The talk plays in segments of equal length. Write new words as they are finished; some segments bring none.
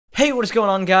Hey, what is going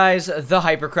on, guys? The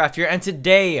Hypercraft here, and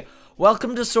today,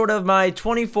 welcome to sort of my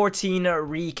 2014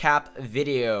 recap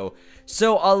video.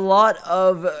 So, a lot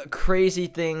of crazy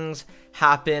things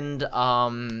happened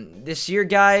this year,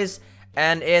 guys,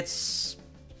 and it's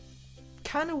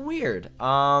kind of weird.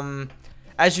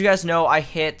 As you guys know, I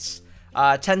hit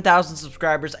 10,000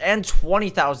 subscribers and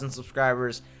 20,000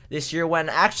 subscribers this year, when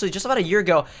actually just about a year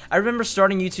ago, I remember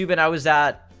starting YouTube and I was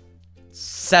at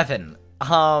 7.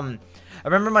 I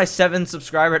remember my 7th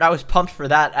subscriber, and I was pumped for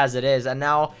that as it is. And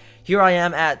now, here I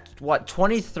am at, what,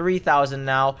 23,000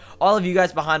 now. All of you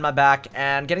guys behind my back,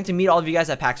 and getting to meet all of you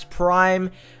guys at PAX Prime,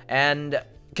 and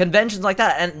conventions like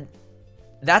that. And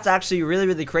that's actually really,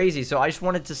 really crazy. So I just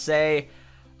wanted to say,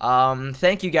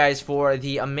 thank you guys for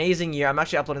the amazing year. I'm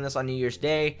actually uploading this on New Year's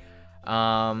Day.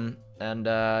 Yeah,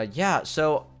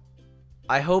 so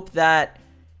I hope that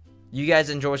you guys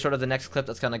enjoy sort of the next clip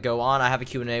that's gonna go on. I have a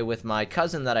Q&A with my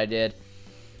cousin that I did.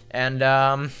 And,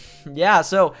 yeah,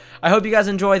 so I hope you guys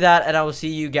enjoy that, and I will see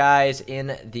you guys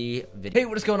in the video. Hey,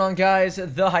 what is going on, guys?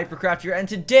 The Hypercraft here, and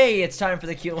today it's time for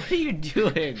the Q&A. What are you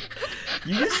doing?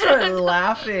 You just started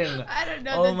laughing. I don't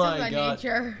know, oh that's my just my God.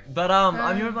 nature. But,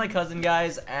 I'm here with my cousin,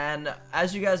 guys, and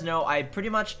as you guys know, I pretty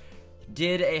much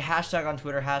did a hashtag on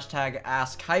Twitter, hashtag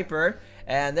AskHyper,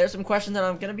 and there's some questions that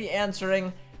I'm gonna be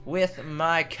answering with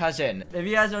my cousin. If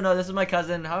you guys don't know, this is my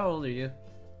cousin. How old are you?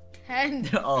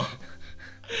 10. Oh.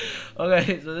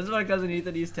 Okay, so this is my cousin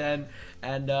Ethan, he's 10,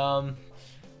 and,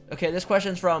 okay, this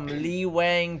question's from Lee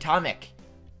Wang Tomic.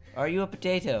 Are you a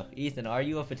potato? Ethan, are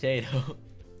you a potato?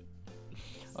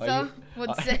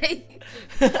 Would say.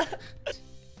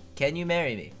 Can you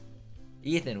marry me?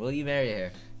 Ethan, will you marry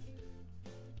her?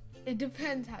 It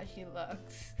depends how she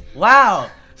looks. Wow!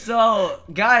 So,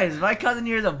 guys, my cousin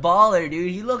here is a baller, dude.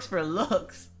 He looks for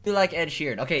looks. Do you like Ed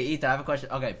Sheeran? Okay, Ethan, I have a question.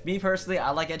 Okay, me personally,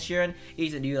 I like Ed Sheeran.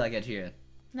 Ethan, do you like Ed Sheeran?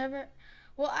 Never.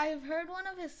 Well, I've heard one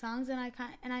of his songs and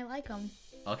I like him.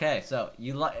 Okay, so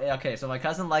you like. Okay, so my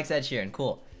cousin likes Ed Sheeran.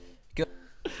 Cool. Good.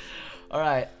 All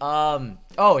right.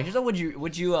 Oh, here's a would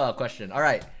you question. All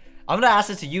right. I'm gonna ask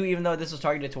this to you, even though this was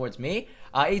targeted towards me.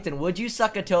 Ethan, would you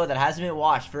suck a toe that hasn't been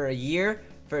washed for a year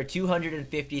for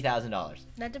 $250,000?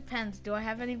 That depends. Do I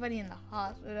have anybody in the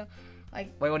hospital?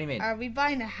 Like. Wait, what do you mean? Are we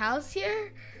buying a house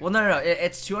here? Well, no.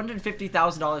 It's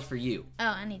 $250,000 for you.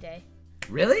 Oh, any day.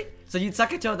 Really? So you'd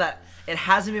suck a toe that it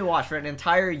hasn't been washed for an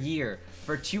entire year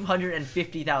for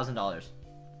 $250,000?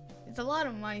 It's a lot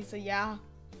of money, so yeah.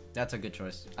 That's a good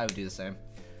choice. I would do the same.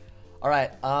 All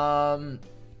right.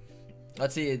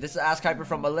 Let's see. This is Ask Hyper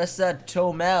from Melissa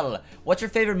Tomel. What's your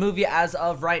favorite movie as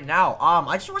of right now?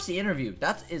 I just watched The Interview.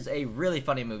 That is a really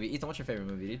funny movie. Ethan, what's your favorite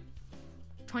movie, dude?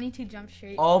 22 Jump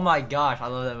Street. Oh my gosh, I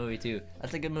love that movie too.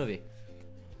 That's a good movie.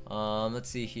 Let's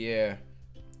see here.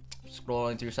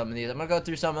 Scrolling through some of these. I'm gonna go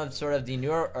through some of sort of the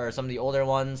newer or some of the older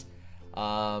ones.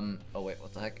 Oh wait,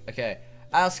 what the heck? Okay.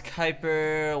 Ask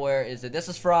Hyper, where is it? This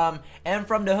is from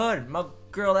from the Hood. My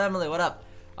girl Emily, what up?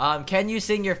 Can you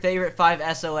sing your favorite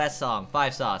 5 SOS song?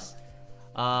 5 Sauce.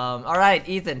 Alright,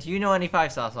 Ethan, do you know any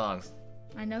 5 Sauce songs?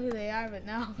 I know who they are, but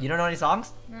no. You don't know any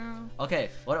songs? No.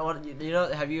 Okay, what you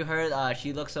know, have you heard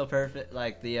She Looks So Perfect,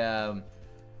 like the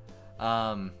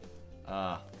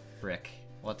frick.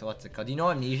 What's it called? Do you know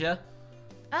Amnesia?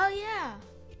 Oh yeah.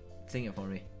 Sing it for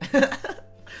me.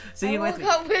 Sing it with me.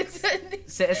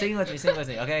 Sing with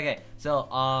me. Okay. So,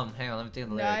 hang on, let me think of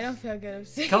the lyrics. No, I don't feel good. I'm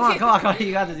singing. Come on.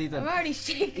 You got this, Ethan. I'm already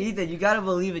shaking. Ethan, you gotta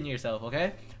believe in yourself,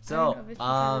 okay? So,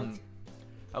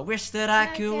 I wish that I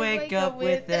could wake up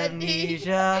with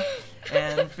amnesia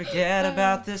and forget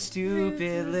about the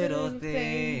stupid little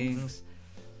things.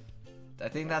 I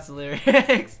think that's the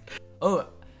lyrics. Oh,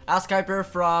 Ask Hyper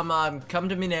from Come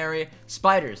to Minari.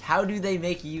 Spiders, how do they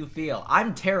make you feel?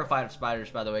 I'm terrified of spiders,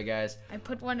 by the way, guys. I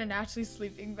put one in Ashley's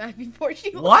sleeping bag before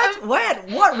she What? left.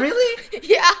 When? What? Really?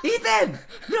 Yeah. Ethan!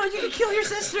 No, you can kill your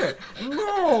sister!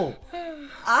 No!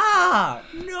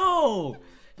 No!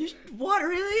 What,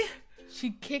 really?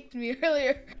 She kicked me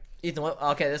earlier. Ethan,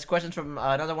 okay, this question's from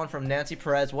another one from Nancy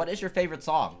Perez. What is your favorite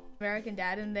song? American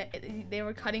Dad, and they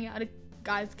were cutting out a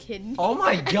guy's kidney. Oh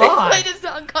my God! They played a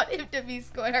song called Him to Be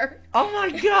Square. Oh my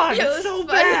God, that's so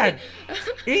bad!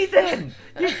 Ethan!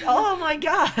 Oh my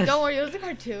God! Don't worry, it was a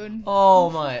cartoon. Oh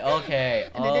my, okay.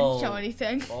 And they didn't show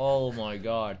anything. Oh my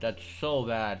God, that's so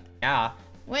bad. Yeah.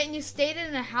 Wait, and you stayed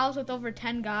in a house with over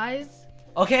 10 guys?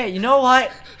 Okay, you know what?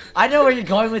 I know where you're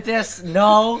going with this.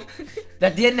 No,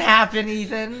 that didn't happen,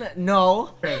 Ethan.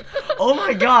 No. Oh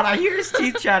my God, I hear his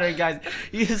teeth chattering, guys.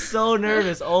 He is so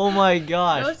nervous. Oh my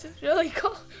gosh. No, it's just really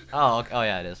cool. Oh, okay. Oh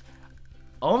yeah, it is.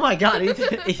 Oh my God,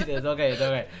 Ethan. Ethan, it's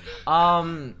okay.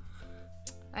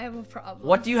 I have a problem.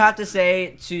 What do you have to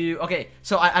say to? Okay,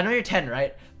 so I know you're 10,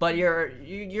 right? But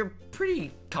you're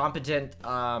pretty competent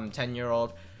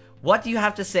 10-year-old. What do you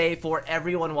have to say for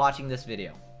everyone watching this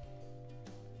video?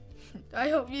 I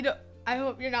hope you don't. I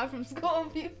hope you're not from school,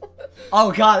 people.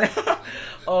 Oh God.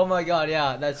 Oh my God.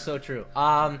 Yeah, that's so true.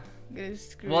 Well,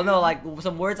 no, like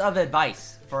some words of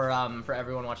advice for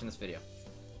everyone watching this video.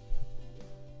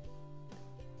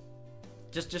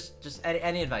 Just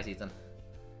any advice, Ethan.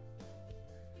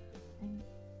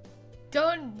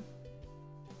 Don't.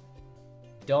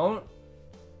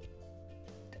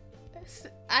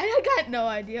 I got no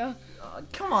idea.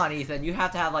 Come on, Ethan. You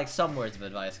have to have like some words of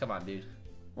advice. Come on, dude.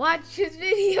 Watch his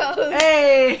videos.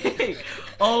 Hey!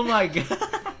 Oh my God.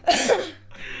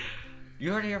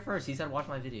 You heard it here first. He said watch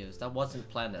my videos. That wasn't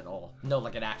planned at all. No,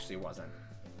 like it actually wasn't.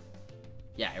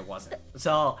 Yeah, it wasn't.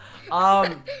 So,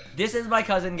 this is my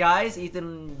cousin, guys.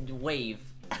 Ethan, wave.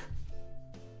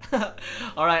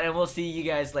 Alright, and we'll see you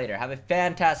guys later. Have a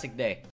fantastic day.